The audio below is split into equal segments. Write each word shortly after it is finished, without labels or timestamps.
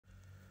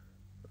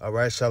All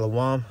right,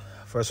 Shalom.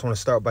 First, I want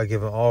to start by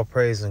giving all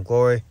praise and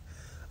glory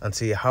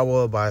unto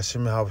Yahweh by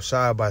Hashem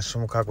Yahushai by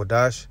Hashem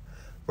Kakwadash.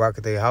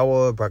 Barakateh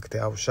Yahweh,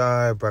 Barakateh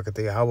Yahushai,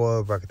 Barakateh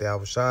Yahweh, Barakateh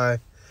Yahushai.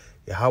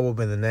 Yahweh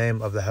been the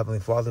name of the Heavenly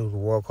Father who the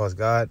world calls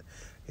God.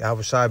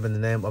 Yahushai been the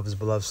name of his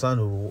beloved Son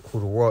who the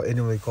world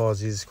ignorantly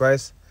calls Jesus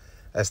Christ.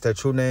 That's their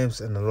true names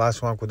in the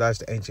Lashon Kodash,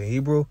 the ancient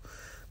Hebrew.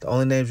 The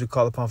only names you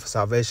call upon for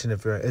salvation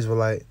if you're an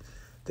Israelite.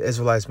 The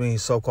Israelites mean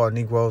so-called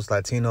Negroes,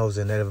 Latinos,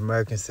 and Native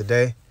Americans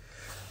today,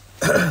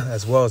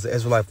 as well as the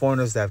Israelite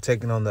foreigners that have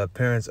taken on the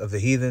appearance of the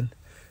heathen.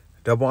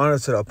 Double honor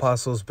to the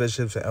apostles,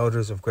 bishops, and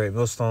elders of Great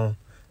Millstone,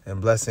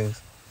 and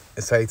blessings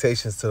and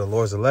salutations to the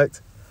Lord's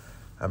elect.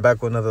 I'm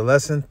back with another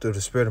lesson through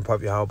the Spirit and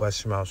Prophet Yahweh by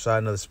Shema Shai,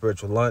 another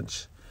spiritual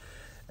lunch.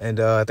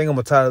 And I think I'm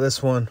going to title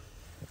this one,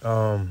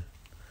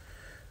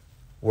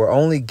 We're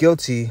Only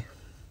Guilty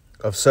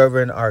of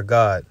Serving Our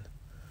God.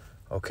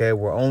 Okay,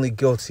 we're only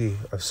guilty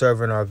of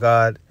serving our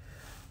God,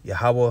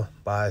 Yahweh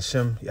by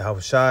Hashem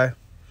Yahushai.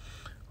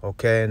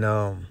 Okay, and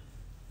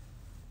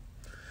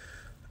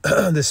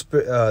this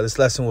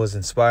lesson was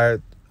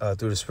inspired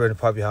through the Spirit and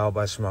Prophet Yahweh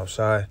by Shema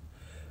Shai,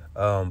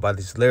 by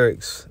these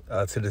lyrics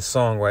to this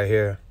song right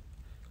here.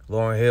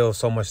 Lauryn Hill,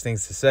 So Much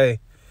Things to Say,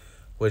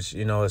 which,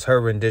 you know, is her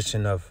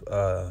rendition of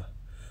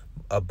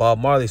a Bob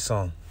Marley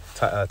song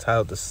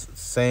titled the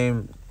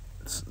same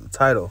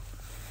title,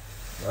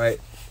 right?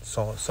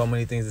 So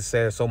many things to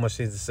say, so much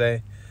things to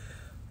say.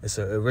 It's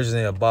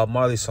originally a Bob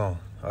Marley song,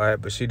 all right?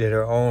 But she did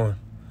her own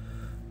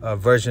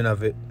version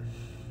of it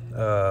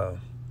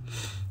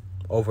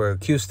over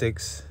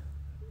acoustics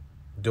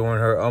during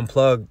her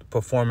unplugged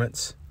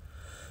performance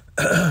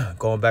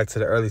going back to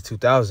the early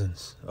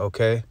 2000s,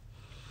 okay?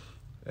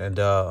 And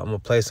I'm going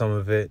to play some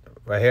of it.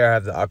 Right here I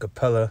have the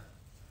acapella.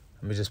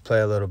 Let me just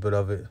play a little bit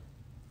of it.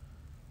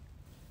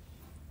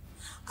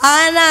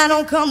 I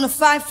don't come to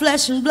fight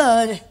flesh and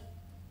blood,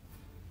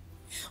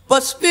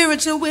 but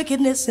spiritual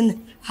wickedness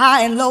in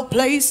high and low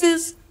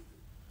places.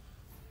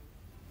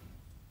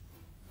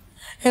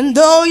 And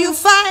though you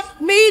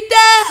fight me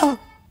down,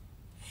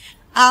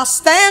 I'll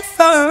stand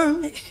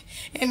firm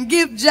and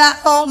give Jah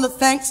all the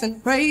thanks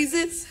and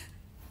praises.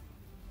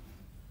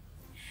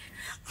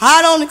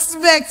 I don't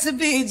expect to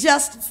be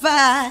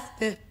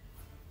justified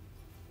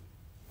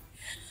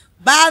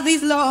by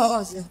these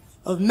laws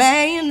of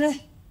man.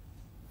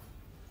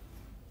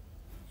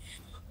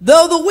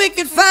 Though the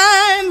wicked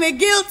find me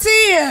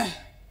guilty,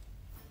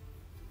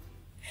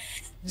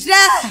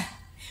 Jah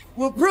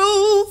will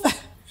prove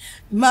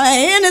my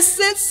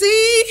innocence.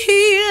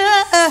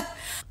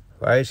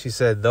 Right? She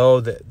said, though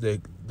let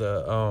me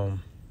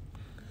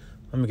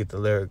get the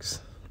lyrics.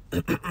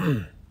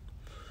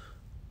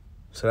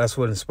 So that's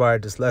what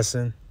inspired this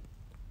lesson.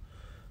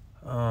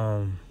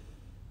 Right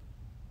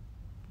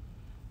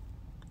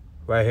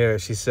here,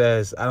 she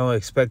says, I don't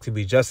expect to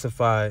be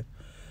justified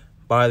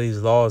by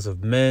these laws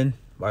of men,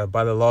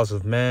 by the laws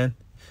of man,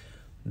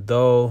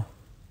 though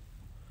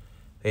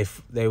they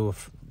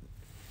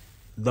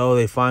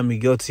find me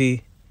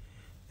guilty.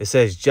 It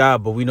says Jah,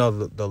 but we know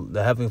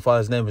the Heavenly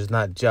Father's name is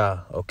not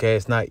Jah. Okay,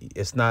 it's not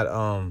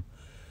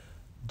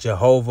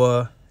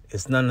Jehovah.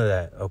 It's none of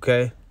that.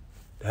 Okay,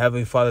 the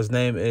Heavenly Father's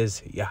name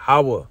is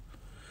Yahweh.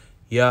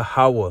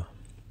 Yahweh. All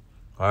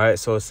right.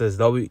 So it says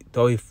though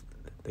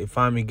they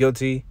find me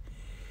guilty,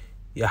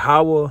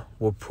 Yahweh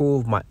will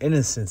prove my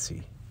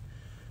innocency.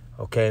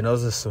 Okay, and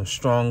those are some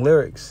strong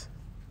lyrics.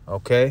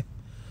 Okay,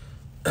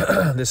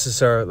 this is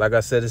her. Like I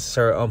said, this is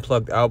her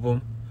unplugged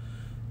album.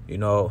 You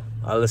know,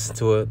 I listen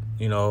to it,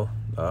 you know,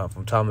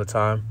 from time to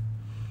time.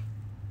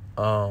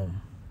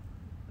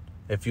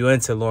 If you're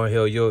into Lauryn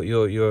Hill,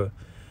 you're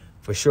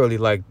for surely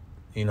like,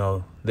 you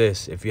know,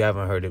 this if you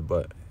haven't heard it.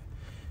 But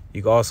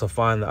you can also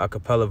find the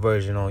acapella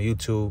version on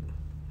YouTube.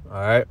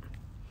 All right.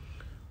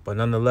 But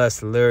nonetheless,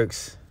 the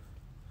lyrics,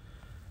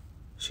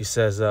 she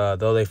says,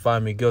 though they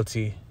find me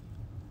guilty,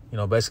 you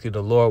know, basically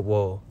the Lord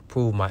will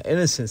prove my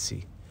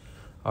innocency.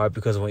 All right.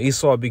 Because when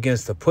Esau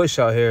begins to push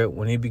out here,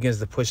 when he begins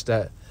to push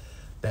that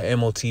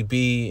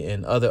MOTB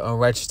and other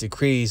unrighteous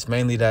decrees,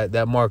 mainly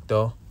that mark,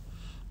 though.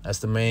 That's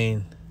the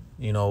main,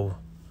 you know,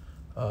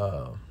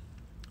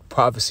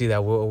 prophecy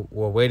that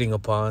we're waiting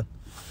upon.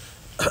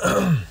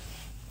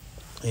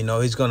 You know,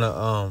 he's going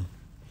to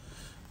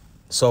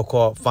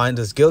so-called find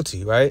us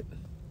guilty, right?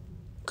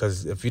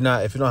 Because if you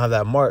don't have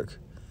that mark,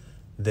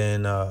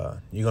 then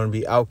you're going to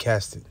be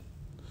outcasted.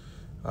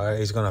 All right,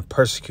 he's going to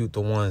persecute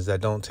the ones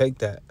that don't take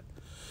that.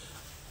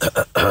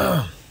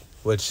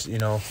 Which, you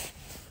know,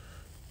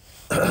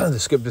 the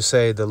scriptures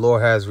say the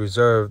Lord has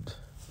reserved.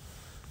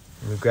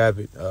 Let me grab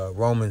it.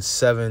 Romans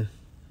 7.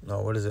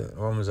 No, what is it?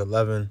 Romans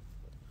 11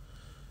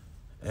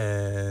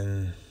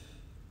 and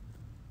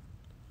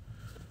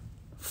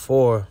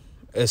 4.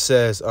 It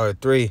says, or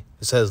 3. It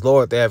says,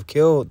 Lord, they have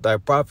killed thy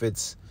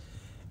prophets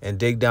and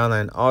dig down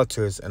thine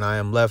altars, and I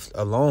am left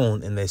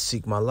alone, and they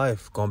seek my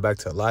life. Going back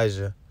to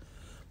Elijah.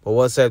 But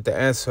what saith the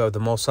answer of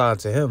the Most High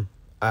to him?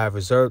 I have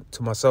reserved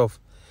to myself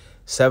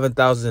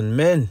 7,000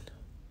 men,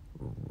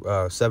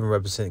 7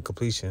 representing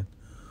completion,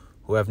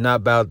 who have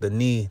not bowed the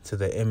knee to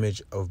the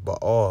image of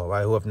Baal,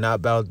 right? Who have not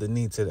bowed the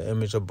knee to the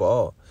image of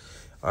Baal.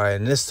 All right,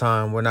 and this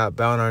time we're not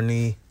bowing our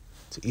knee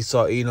to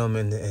Esau, Edom,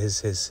 and his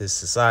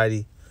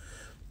society.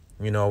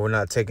 You know, we're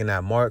not taking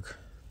that mark.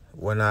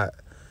 We're not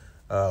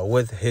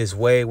with his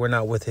way. We're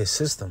not with his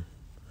system.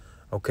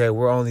 Okay,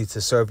 we're only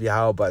to serve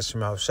Yahweh by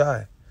Shema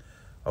Shai.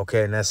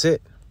 Okay, and that's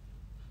it.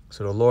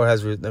 So the Lord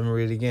has, let me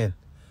read it again.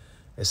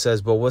 It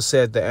says, but what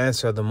said the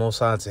answer of the Most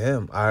High to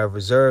him? I have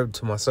reserved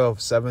to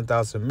myself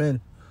 7,000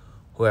 men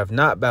who have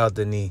not bowed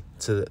the knee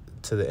to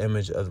the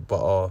image of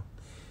Baal.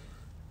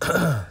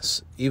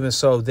 Even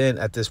so, then,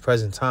 at this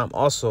present time,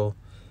 also,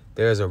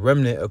 there is a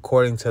remnant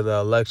according to the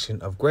election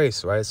of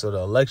grace, right? So the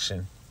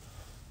election,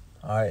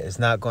 all right, is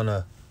not going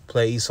to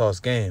play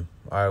Esau's game.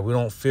 All right, we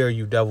don't fear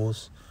you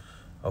devils.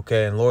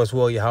 Okay, and Lord's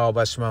will, Yahweh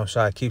by Shema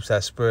Shai keeps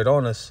that spirit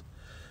on us,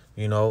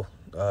 you know,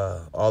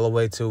 all the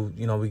way to,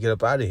 you know, we get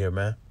up out of here,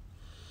 man.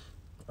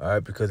 All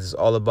right, because it's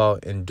all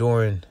about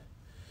enduring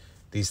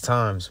these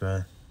times,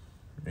 man,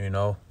 you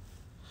know,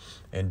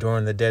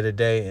 enduring the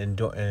day-to-day and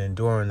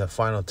enduring the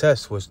final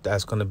test, which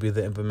that's going to be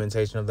the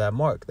implementation of that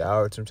mark, the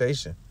hour of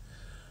temptation.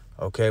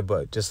 Okay,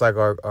 but just like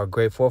our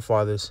great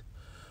forefathers,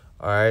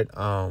 all right,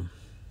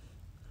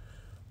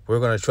 we're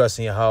going to trust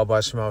in Yahweh by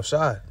Shema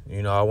Shai.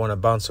 You know, I want to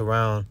bounce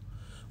around.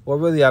 Well,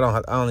 really, I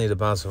don't need to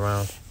bounce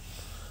around.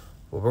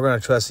 But we're going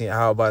to trust in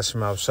Yahweh by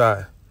Shema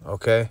Shai,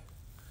 okay?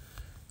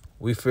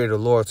 We fear the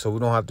Lord, so we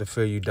don't have to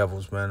fear you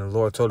devils, man. The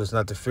Lord told us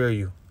not to fear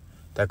you.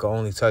 That could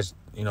only touch,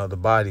 you know, the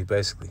body,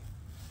 basically.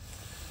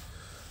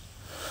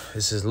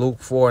 This is Luke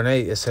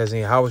 4:8. It says,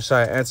 and Yahweh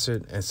Shai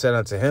answered and said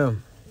unto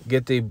him,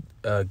 Get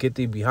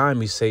thee behind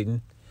me,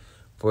 Satan,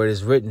 for it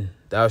is written,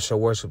 Thou shalt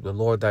worship the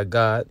Lord thy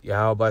God,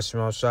 Yahweh by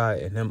Shema Shai,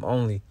 and him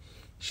only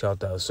shalt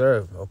thou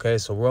serve. Okay,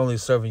 so we're only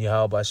serving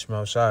Yahweh by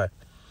Shema Shai.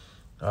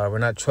 We're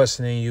not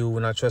trusting in you.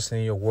 We're not trusting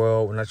in your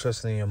world. We're not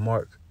trusting in your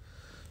mark.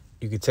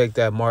 You can take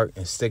that mark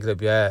and stick it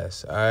up your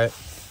ass, all right?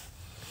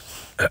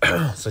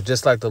 So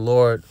just like the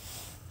Lord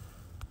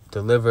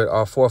delivered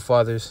our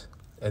forefathers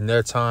in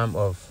their time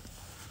of,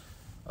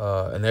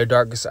 in their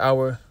darkest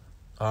hour,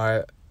 all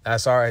right,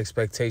 that's our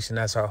expectation.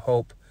 That's our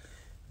hope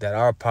that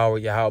our power,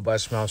 Yahweh by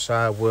Shema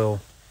Shai,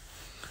 will,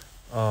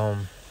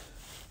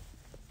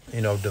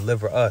 you know,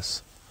 deliver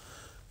us.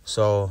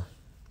 So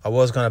I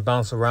was going to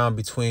bounce around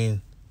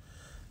between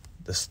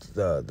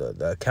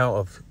the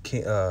account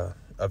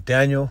of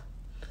Daniel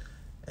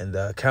and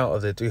the account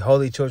of the three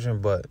holy children,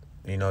 but,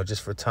 you know,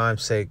 just for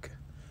time's sake,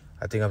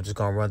 I think I'm just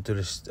going to run through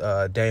this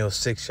Daniel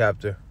 6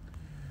 chapter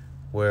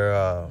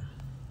where,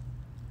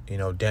 you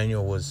know,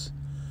 Daniel was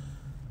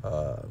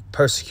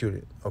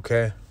persecuted,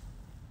 okay,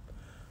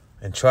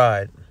 and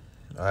tried,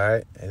 all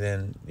right, and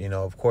then, you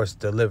know, of course,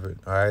 delivered,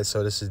 all right.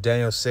 So this is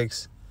Daniel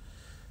 6,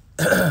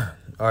 all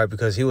right,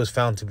 because he was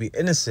found to be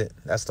innocent.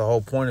 That's the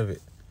whole point of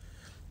it.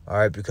 All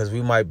right, because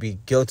we might be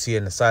guilty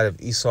in the sight of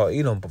Esau,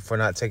 Edom, but for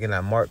not taking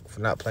that mark, for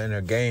not playing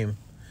their game,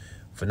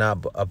 for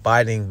not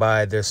abiding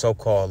by their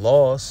so-called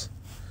laws,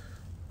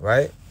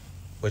 right?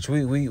 Which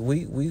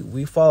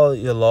we follow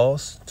your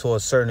laws to a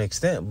certain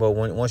extent, but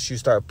once you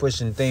start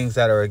pushing things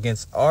that are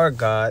against our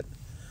God,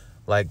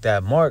 like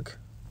that mark,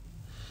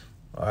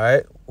 all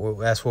right,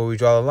 that's where we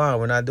draw the line.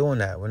 We're not doing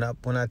that. We're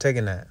not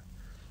taking that.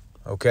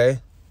 Okay,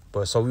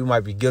 but so we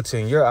might be guilty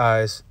in your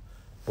eyes,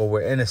 but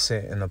we're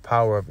innocent in the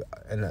power of,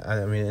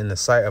 in the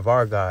sight of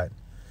our God,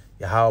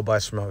 Yahweh by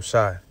Shema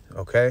Shai.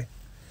 Okay,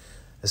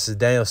 this is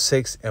Daniel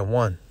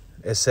 6:1.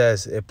 It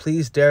says, it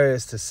pleased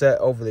Darius to set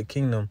over the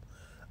kingdom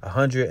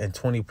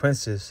 120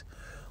 princes,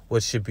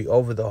 which should be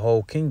over the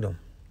whole kingdom.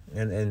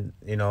 And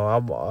you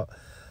know,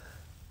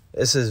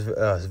 this is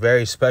a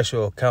very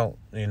special account.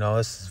 You know,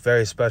 this is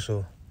very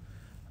special.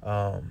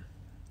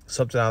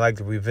 Something I like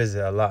to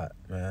revisit a lot,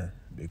 man,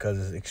 because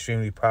it's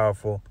extremely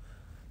powerful,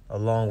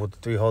 along with the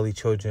three holy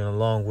children,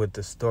 along with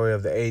the story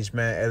of the aged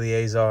man,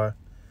 Eleazar,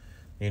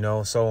 you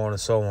know, so on and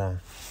so on.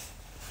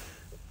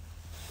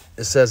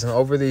 It says, and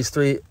over these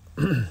three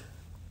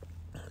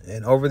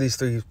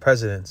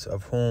presidents,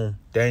 of whom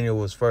Daniel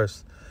was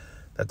first,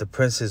 that the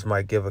princes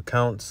might give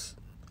accounts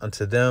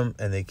unto them,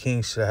 and the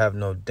king should have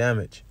no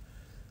damage.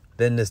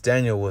 Then this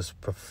Daniel was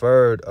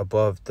preferred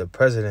above the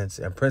presidents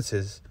and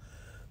princes,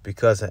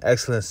 because an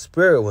excellent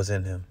spirit was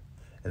in him,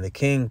 and the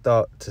king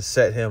thought to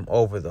set him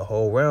over the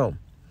whole realm.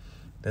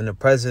 Then the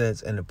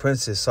presidents and the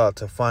princes sought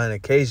to find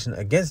occasion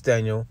against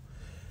Daniel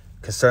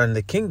concerning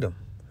the kingdom,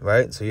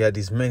 right? So you had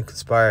these men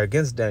conspire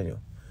against Daniel,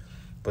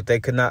 but they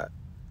could not.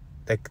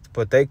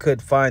 They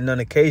could find none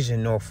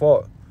occasion nor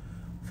fault,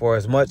 for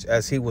as much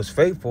as he was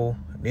faithful,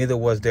 neither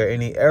was there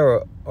any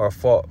error or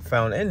fault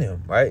found in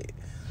him, right?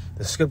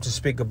 The scriptures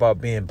speak about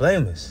being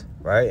blameless,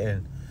 right?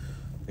 And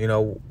you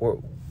know,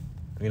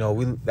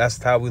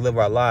 that's how we live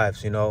our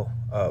lives, you know,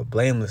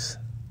 blameless,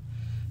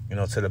 you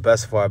know, to the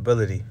best of our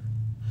ability.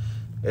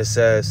 It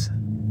says,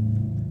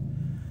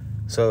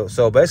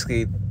 so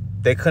basically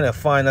they couldn't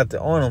find nothing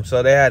on him,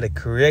 so they had to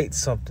create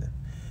something.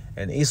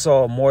 And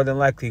Esau more than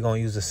likely gonna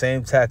use the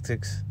same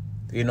tactics.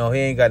 You know, he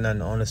ain't got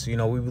nothing on us. You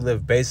know, we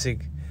live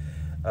basic,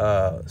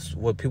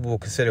 what people will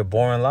consider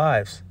boring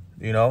lives.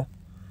 You know,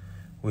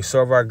 we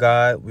serve our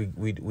God.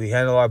 We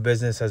handle our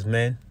business as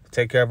men,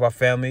 take care of our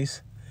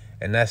families,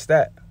 and that's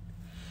that.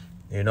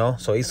 You know,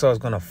 so Esau is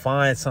gonna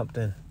find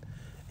something,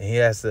 and he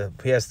has to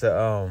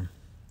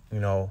you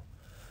know,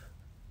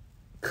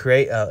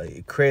 create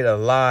a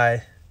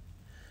lie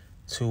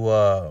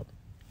to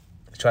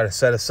try to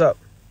set us up.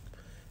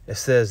 It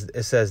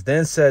says,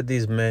 then said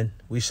these men,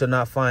 we shall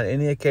not find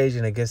any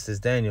occasion against this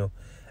Daniel,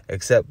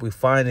 except we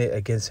find it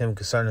against him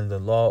concerning the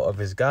law of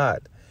his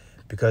God,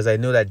 because they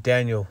knew that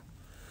Daniel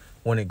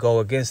wouldn't go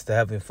against the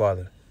Heavenly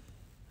Father.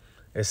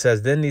 It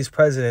says, then these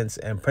presidents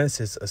and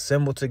princes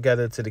assembled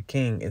together to the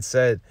king and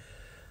said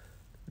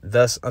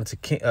thus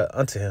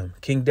unto him,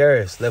 King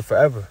Darius, live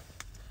forever.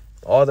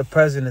 All the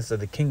presidents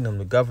of the kingdom,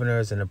 the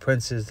governors and the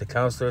princes, the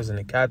counselors and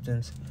the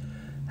captains,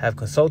 have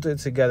consulted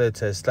together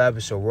to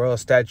establish a royal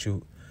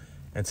statute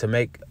and to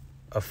make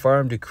a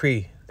firm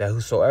decree that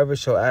whosoever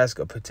shall ask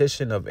a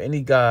petition of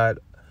any god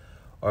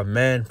or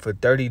man for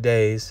 30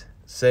 days,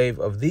 save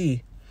of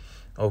thee,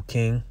 O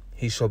king,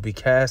 he shall be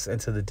cast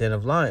into the den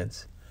of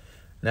lions.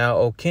 Now,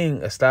 O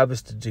king,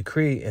 establish the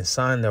decree and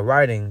sign the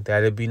writing,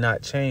 that it be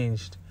not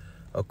changed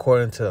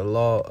according to the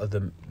law of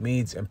the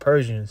Medes and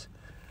Persians,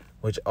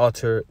 which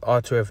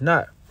altereth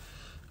not.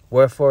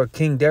 Wherefore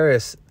King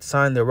Darius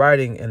signed the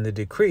writing and the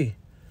decree.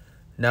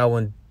 Now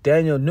when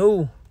Daniel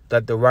knew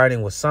that the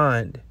writing was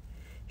signed,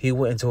 he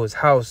went into his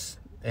house,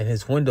 and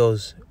his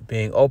windows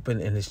being open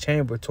in his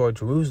chamber toward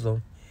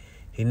Jerusalem,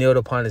 he kneeled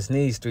upon his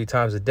knees 3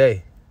 times a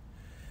day,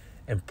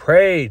 and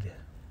prayed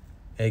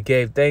and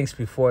gave thanks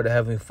before the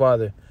Heavenly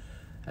Father,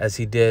 as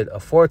he did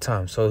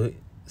aforetime.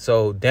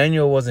 So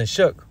Daniel wasn't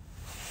shook.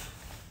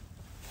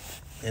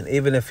 And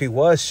even if he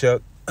was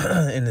shook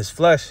in his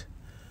flesh,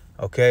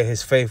 okay,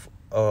 his faith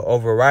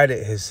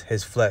overrided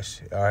his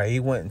flesh. All right, he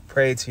went and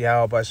prayed to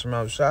Yahweh by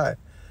Shema Shai,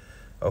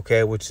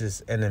 okay, which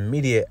is an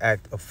immediate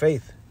act of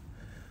faith.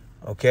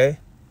 Okay,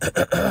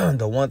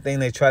 the one thing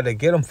they tried to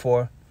get him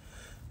for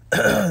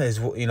is,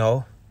 you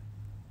know,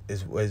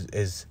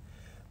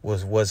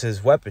 was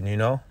his weapon. You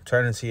know,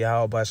 turning to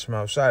Yahweh by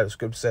Shema Shai. The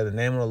scripture said, "The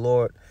name of the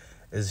Lord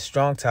is a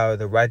strong tower;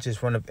 the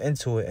righteous run up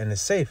into it and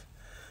is safe."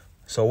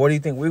 So, what do you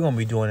think we're gonna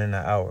be doing in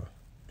that hour?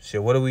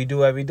 Shit, what do we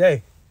do every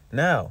day?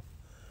 Now,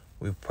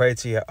 we pray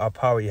to our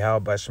power, Yahweh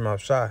by Shema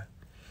Shai.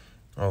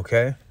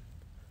 Okay,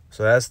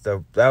 so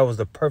that was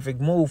the perfect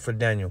move for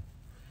Daniel.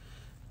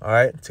 All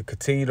right, to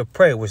continue to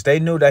pray, which they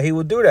knew that he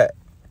would do that,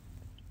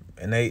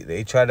 and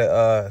they try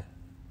to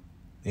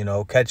you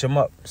know, catch him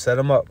up, set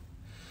him up.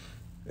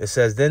 It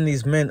says, then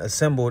these men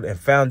assembled and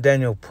found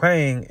Daniel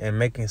praying and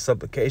making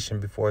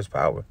supplication before his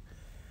power.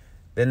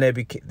 Then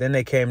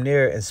they came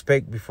near and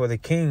spake before the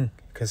king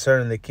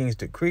concerning the king's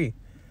decree.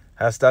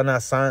 Hast thou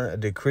not signed a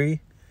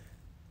decree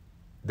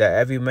that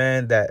every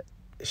man that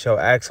shall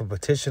ask a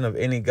petition of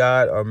any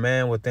god or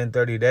man within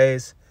 30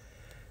 days,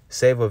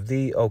 save of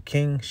thee, O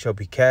king, shall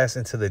be cast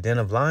into the den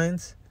of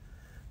lions?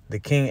 The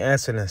king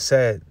answered and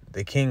said,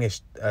 the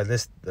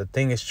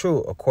thing is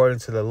true, according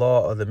to the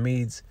law of the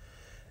Medes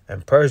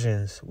and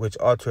Persians, which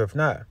altereth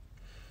not.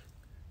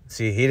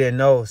 See, he didn't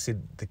know. See,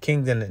 the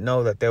king didn't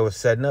know that they were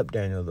setting up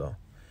Daniel, though.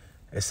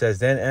 It says,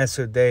 then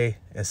answered they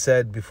and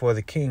said before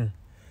the king,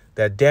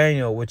 that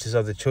Daniel, which is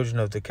of the children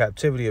of the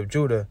captivity of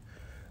Judah,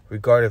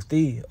 regardeth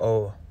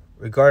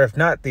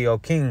not thee, O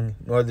king,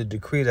 nor the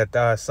decree that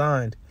thou hast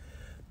signed,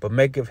 but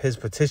maketh his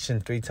petition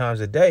 3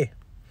 times a day.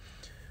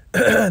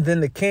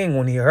 Then the king,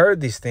 when he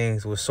heard these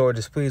things, was sore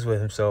displeased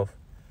with himself,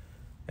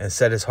 and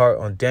set his heart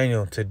on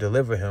Daniel to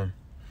deliver him.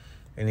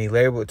 And he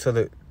labored till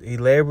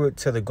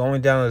the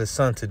going down of the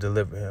sun to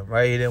deliver him.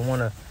 Right? He didn't want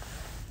to.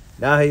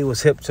 Now he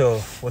was hip to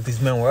what these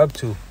men were up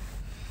to.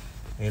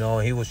 You know,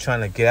 he was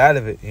trying to get out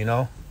of it. You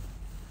know.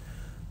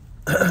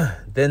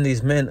 Then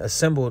these men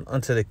assembled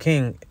unto the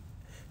king.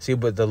 See,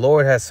 but the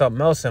Lord had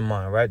something else in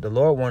mind, right? The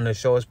Lord wanted to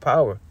show his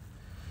power.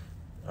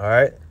 All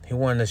right, he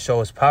wanted to show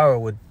his power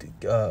with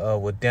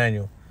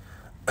Daniel,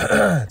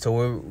 to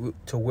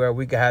where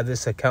we could have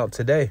this account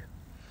today.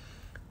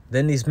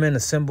 Then these men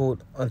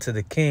assembled unto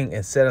the king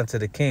and said unto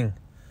the king,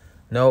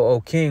 know,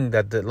 O king,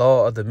 that the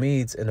law of the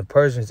Medes and the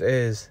Persians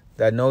is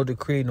that no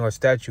decree nor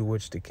statute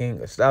which the king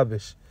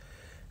established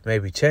may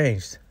be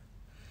changed.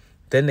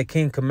 Then the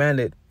king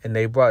commanded, and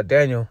they brought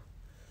Daniel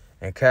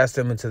and cast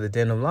him into the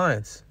den of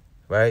lions.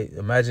 Right?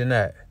 Imagine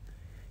that.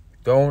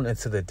 Thrown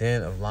into the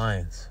den of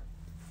lions.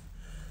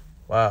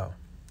 Wow.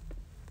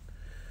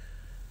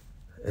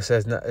 It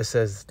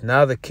says,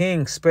 now the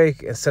king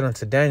spake and said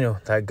unto Daniel,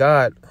 thy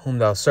God, whom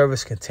thou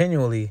servest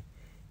continually,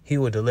 he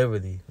will deliver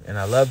thee. And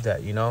I love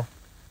that, you know.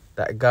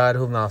 That God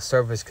whom thou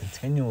servest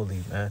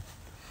continually, man.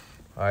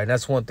 All right,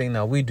 that's one thing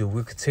that we do.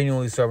 We're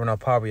continually serving our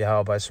power,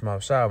 Yahweh by Shema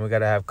Shai. We got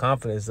to have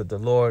confidence that the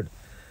Lord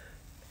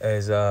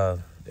is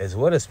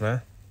with us,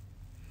 man.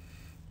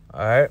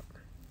 All right.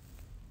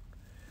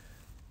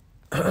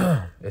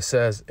 It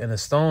says, and a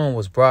stone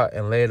was brought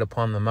and laid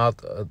upon the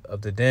mouth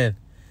of the den,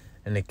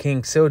 and the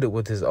king sealed it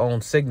with his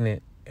own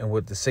signet and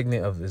with the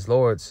signet of his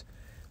lords,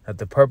 that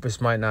the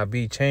purpose might not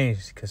be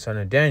changed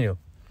concerning Daniel.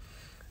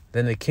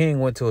 Then the king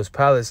went to his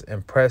palace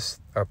and passed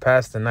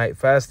the night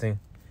fasting.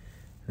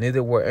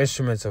 Neither were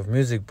instruments of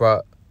music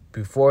brought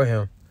before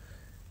him,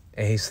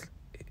 and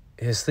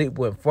his sleep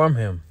went from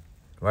him,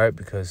 right?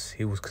 Because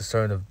he was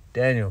concerned of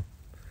Daniel.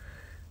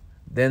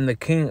 Then the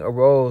king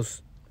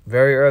arose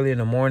very early in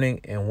the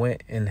morning and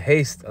went in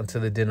haste unto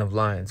the den of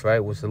lions, right?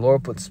 Which the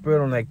Lord put the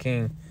spirit on that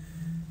king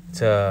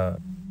to,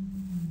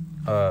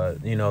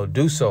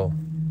 do so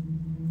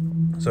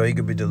he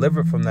could be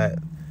delivered from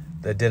the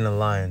den of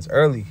lions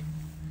early.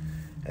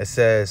 It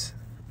says,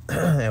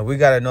 and we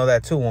got to know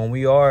that too, when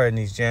we are in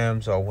these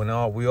jams, or when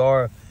we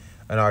are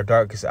in our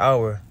darkest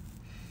hour,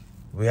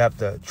 we have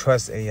to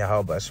trust in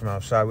Yahweh Shema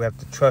Shai. We have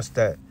to trust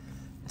that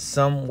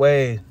some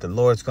way the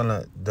Lord's going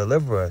to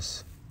deliver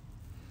us,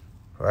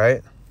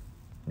 right?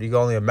 You can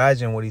only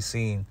imagine what he's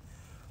seen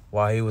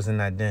while he was in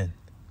that den,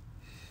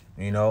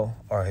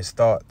 or his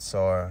thoughts,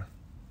 or,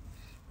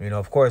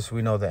 of course,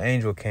 we know the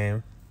angel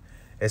came.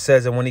 It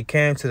says, and when he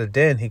came to the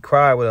den, he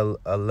cried with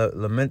a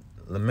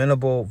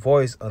lamentable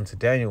voice unto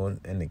Daniel.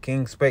 And the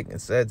king spake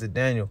and said to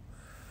Daniel,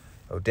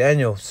 O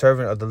Daniel,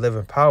 servant of the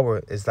living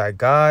power, is thy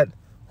God,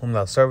 whom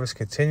thou servest,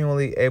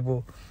 continually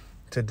able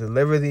to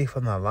deliver thee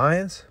from the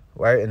lions?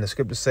 Right? And the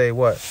scriptures say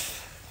what?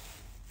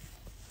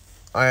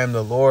 I am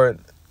the Lord.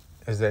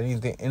 Is there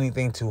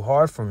anything too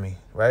hard for me?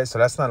 Right? So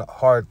that's not a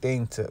hard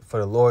thing for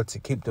the Lord to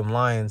keep them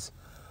lions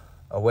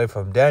away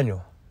from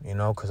Daniel,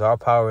 because our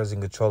power is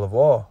in control of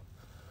all.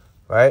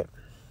 Right?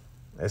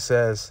 It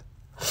says,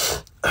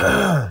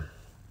 and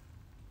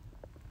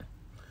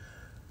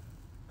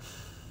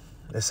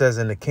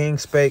the king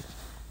spake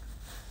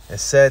and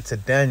said to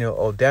Daniel,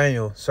 O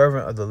Daniel,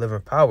 servant of the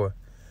living power,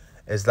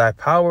 is thy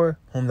power,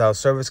 whom thou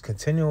servest,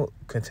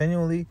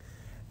 continually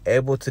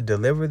able to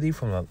deliver thee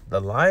from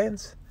the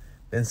lions?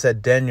 Then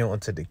said Daniel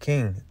unto the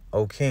king,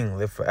 O king,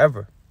 live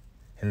forever.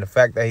 And the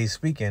fact that he's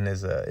speaking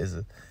is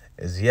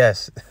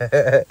yes.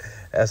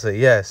 That's a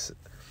yes.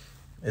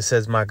 It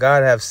says, my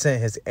God hath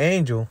sent his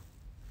angel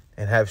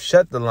and have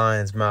shut the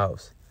lions'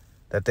 mouths,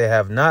 that they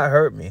have not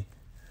hurt me.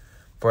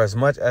 For as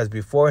much as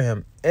before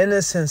him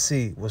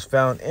innocency was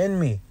found in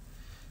me,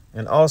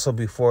 and also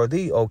before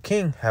thee, O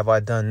king, have I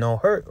done no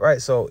hurt.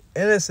 Right? So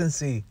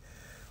innocency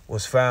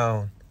was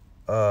found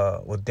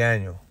with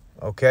Daniel.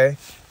 Okay?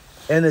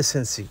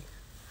 Innocency.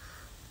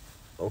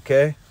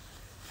 Okay?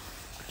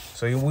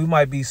 So we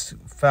might be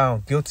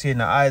found guilty in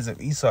the eyes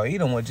of Esau,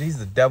 Edom, which he's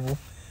the devil.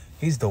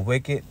 He's the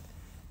wicked.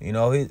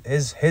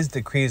 His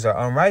decrees are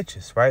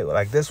unrighteous, right?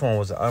 Like this one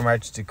was an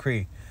unrighteous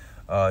decree.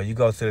 You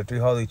go to the three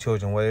holy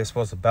children where they're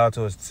supposed to bow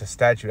to a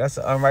statue. That's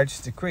an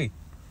unrighteous decree.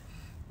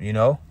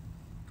 We're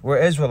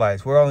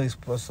Israelites. We're only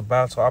supposed to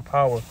bow to our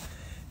power,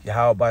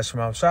 Yahweh by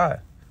Shema Shai.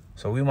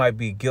 So we might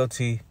be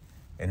guilty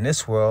in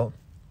this world,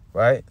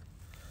 right?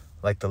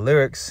 Like the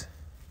lyrics.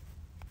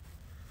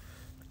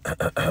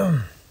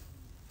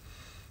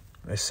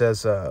 It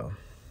says, yeah,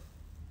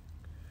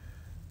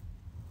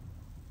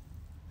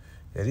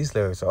 these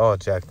lyrics are all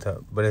jacked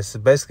up. But it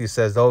basically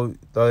says, though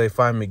they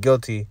find me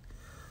guilty,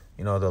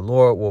 the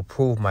Lord will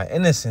prove my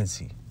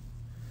innocency.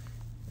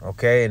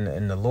 Okay?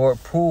 And the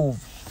Lord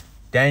proved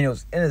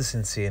Daniel's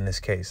innocency in this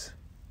case.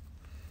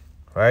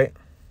 Right?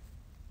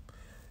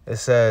 It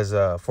says,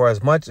 for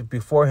as much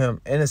before him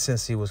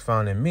innocency was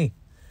found in me,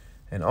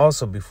 and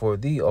also before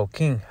thee, O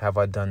king, have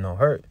I done no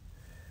hurt.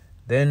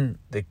 Then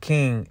the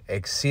king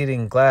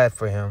exceeding glad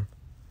for him.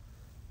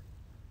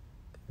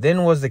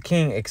 Then was the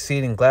king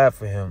exceeding glad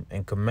for him,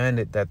 and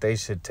commanded that they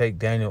should take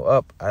Daniel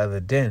up out of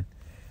the den.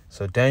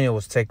 So Daniel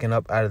was taken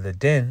up out of the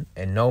den,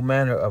 and no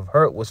manner of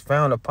hurt was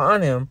found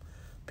upon him,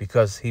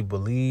 because he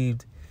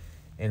believed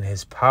in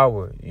his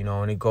power.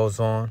 And he goes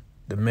on,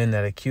 the men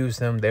that accused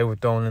him, they were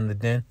thrown in the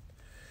den.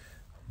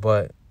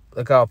 But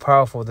look how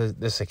powerful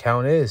this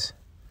account is.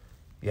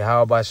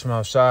 Yahweh by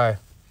Shema Shai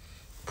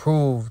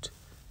proved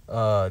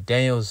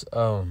Daniel's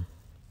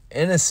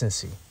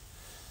innocency.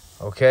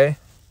 Okay?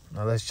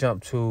 Now let's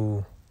jump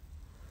to,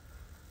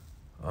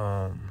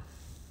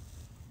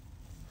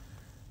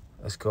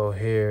 let's go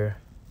here.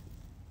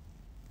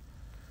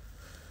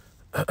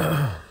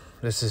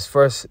 This is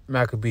 1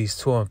 Maccabees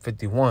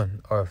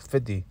 2:51 or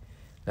 50.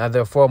 Now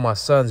therefore, my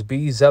sons, be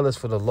ye zealous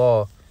for the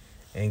law,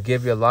 and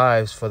give your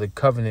lives for the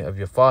covenant of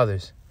your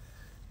fathers.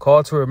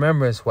 Call to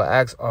remembrance what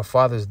acts our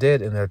fathers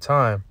did in their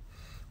time,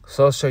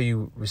 so shall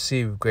you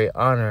receive great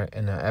honor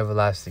in an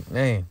everlasting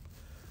name.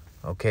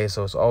 Okay,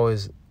 so it's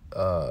always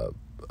a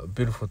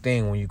beautiful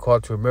thing when you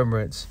call to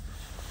remembrance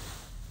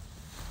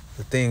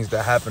the things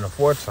that happened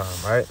aforetime,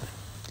 right?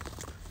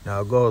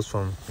 Now it goes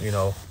from,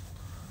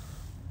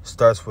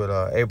 starts with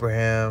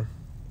Abraham,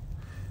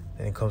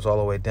 then it comes all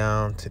the way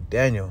down to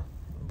Daniel.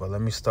 But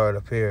let me start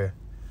up here.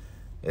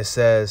 It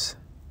says,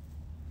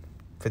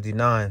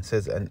 59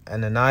 says,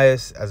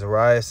 Ananias,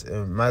 Azarias,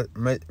 and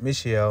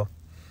Mishael,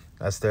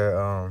 that's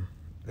their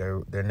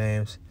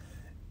names,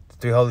 the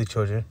three holy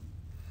children,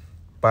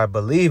 by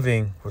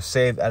believing were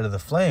saved out of the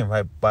flame,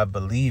 right? By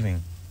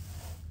believing.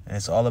 And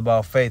it's all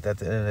about faith at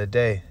the end of the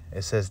day.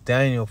 It says,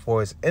 Daniel, for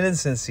his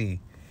innocency,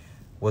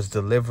 was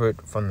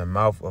delivered from the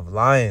mouth of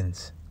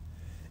lions.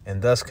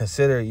 And thus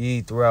consider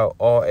ye throughout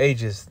all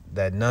ages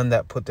that none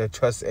that put their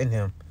trust in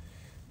him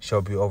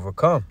shall be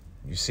overcome.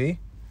 You see?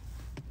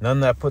 None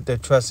that put their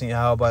trust in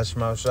Yahweh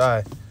Shema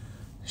Shai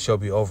shall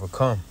be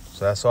overcome.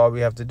 So that's all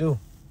we have to do.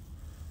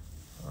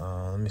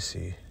 Let me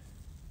see.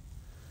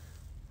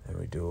 Let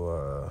me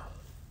do...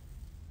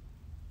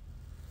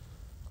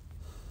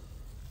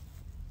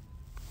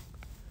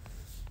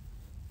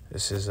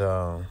 This is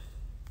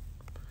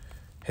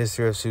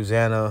History of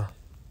Susanna.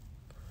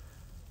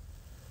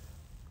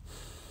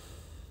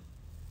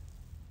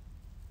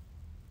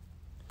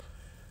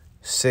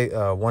 Six,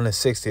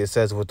 1:60. It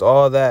says, with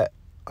that,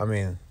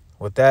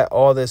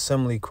 all the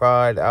assembly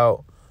cried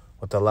out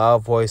with a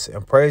loud voice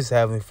and praised the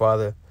Heavenly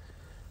Father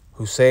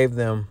who saved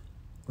them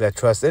that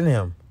trust in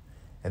him.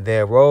 And they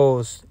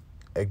arose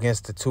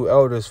against the 2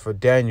 elders, for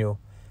Daniel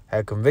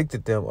had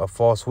convicted them of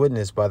false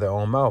witness by their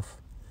own mouth.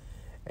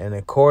 And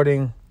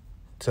according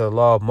to the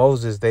law of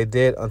Moses, they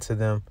did unto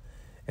them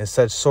in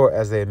such sort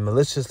as they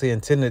maliciously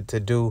intended to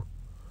do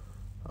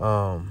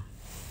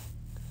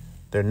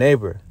their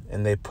neighbor,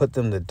 and they put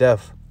them to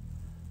death.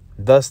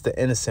 Thus the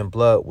innocent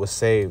blood was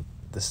saved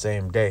the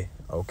same day.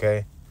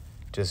 Okay,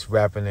 just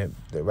wrapping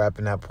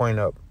that point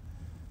up,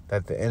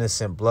 that the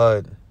innocent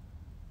blood,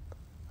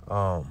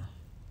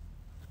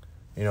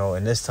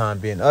 in this time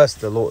being us,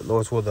 the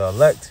Lord's will, the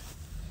elect,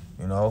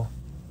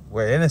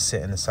 we're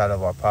innocent in the sight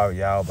of our power,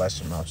 Yahweh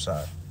Shema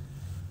Shai.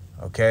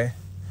 Okay,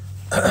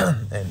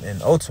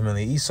 and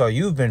ultimately, Esau,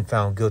 you've been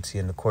found guilty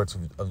in the courts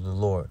of the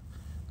Lord.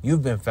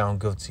 You've been found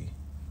guilty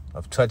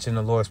of touching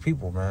the Lord's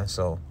people, man.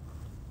 So,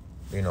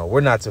 we're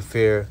not to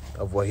fear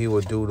of what he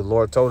will do. The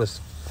Lord told us,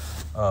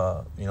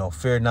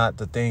 fear not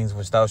the things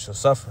which thou shalt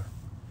suffer.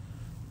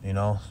 We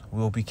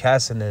will be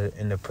cast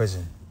into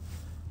prison,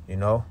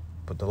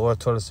 But the Lord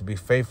told us to be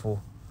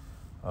faithful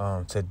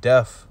to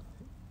death,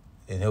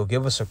 and he'll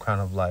give us a crown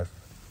of life.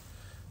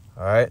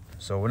 All right?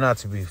 So we're not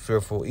to be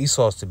fearful.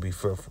 Esau's to be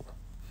fearful.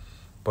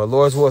 But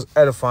Lord's will is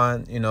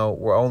edifying.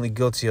 We're only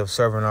guilty of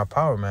serving our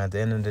power, man. At the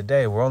end of the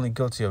day, we're only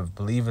guilty of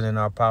believing in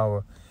our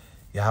power.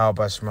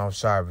 Yahweh Shema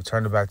Shai,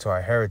 returning back to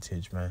our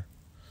heritage, man.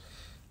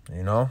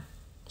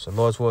 So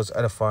Lord's will is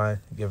edifying,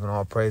 giving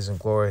all praise and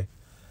glory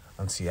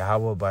unto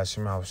Yahweh by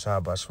Shema Shai,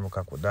 by Shema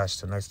Kakwadash.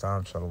 Till next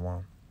time,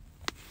 Shalom.